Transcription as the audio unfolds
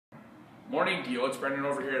Morning Deo, it's Brendan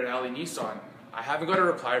over here at Alley Nissan. I haven't got a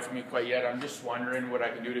reply from you quite yet. I'm just wondering what I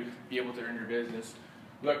can do to be able to earn your business.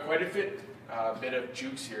 We've got quite a bit of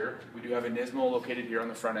jukes here. We do have a Nismo located here on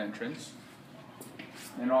the front entrance.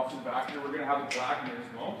 And off to the back here, we're going to have a black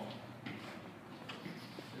Nismo.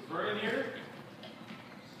 If we're in here,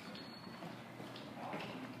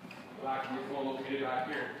 black Nismo located back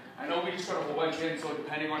here. I know we just got a whole bunch in, so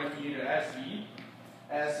depending on if you need an SV,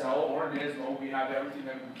 SL, or Nismo, we have everything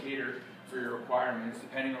that we can cater for your requirements,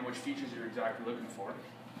 depending on which features you're exactly looking for.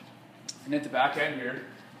 And at the back end here,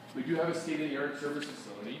 we do have a state-of-the-art service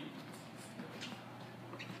facility.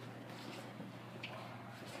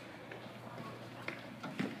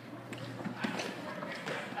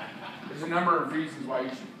 There's a number of reasons why you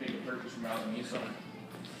should make a purchase from Alley Nissan.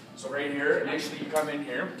 So right here, initially you come in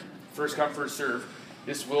here, first come, first serve.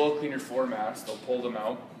 This will clean your floor mats, they'll pull them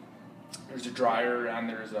out. There's a dryer and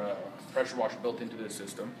there's a pressure washer built into this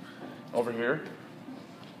system. Over here,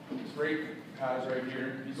 these brake pads right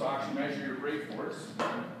here, these will actually measure your brake force.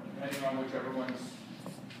 Depending on whichever one's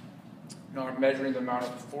not measuring the amount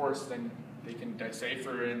of force, then they can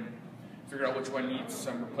decipher and figure out which one needs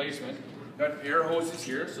some replacement. We've got air hoses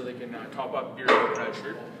here so they can top up your air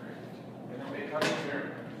pressure. And then they come in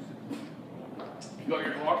here. You got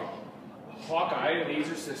your Hawkeye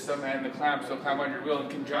laser system and the clamps. They'll clamp on your wheel in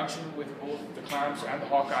conjunction with both the clamps and the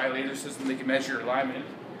Hawkeye laser system. They can measure your alignment.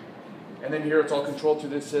 And then here it's all controlled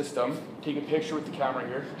through this system. Take a picture with the camera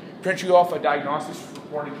here. Print you off a diagnostics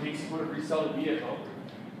report in case you want to resell the vehicle.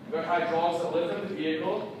 We've got hydraulics that lift up the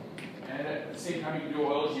vehicle, and at the same time you can do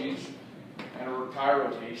an oil change and a tire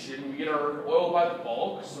rotation. We get our oil by the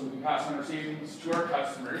bulk, so we can pass on our savings to our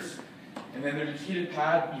customers. And then there's a heated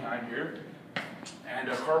pad behind here and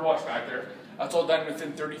a car wash back there. That's all done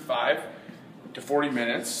within 35 to 40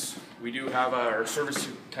 minutes. We do have our service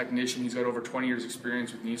technician. He's got over 20 years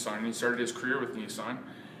experience with Nissan, and he started his career with Nissan.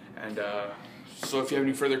 And so if you have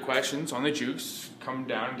any further questions on the jukes, come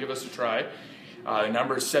down and give us a try. The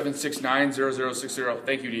number is 769-0060.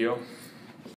 Thank you, Deo.